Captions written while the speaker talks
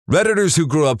Redditors who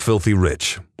grew up filthy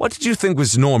rich. What did you think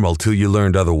was normal till you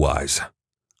learned otherwise?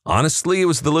 Honestly, it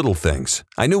was the little things.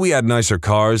 I knew we had nicer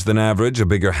cars than average, a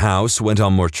bigger house, went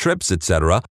on more trips,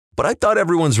 etc., but I thought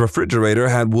everyone's refrigerator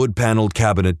had wood-paneled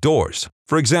cabinet doors.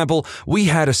 For example, we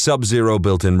had a Sub-Zero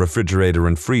built-in refrigerator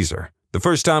and freezer. The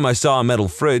first time I saw a metal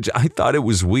fridge, I thought it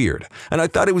was weird, and I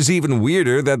thought it was even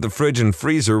weirder that the fridge and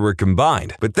freezer were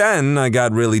combined. But then I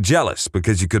got really jealous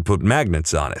because you could put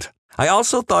magnets on it. I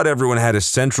also thought everyone had a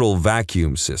central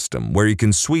vacuum system where you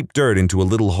can sweep dirt into a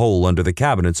little hole under the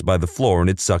cabinets by the floor and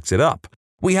it sucks it up.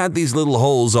 We had these little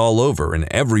holes all over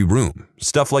in every room,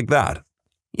 stuff like that.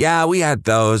 Yeah, we had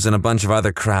those and a bunch of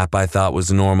other crap I thought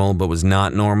was normal but was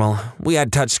not normal. We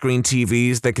had touchscreen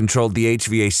TVs that controlled the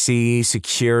HVAC,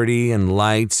 security, and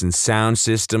lights and sound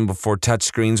system before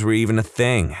touchscreens were even a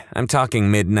thing. I'm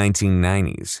talking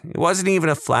mid-1990s. It wasn't even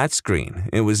a flat screen.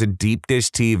 It was a deep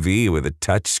dish TV with a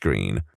touchscreen.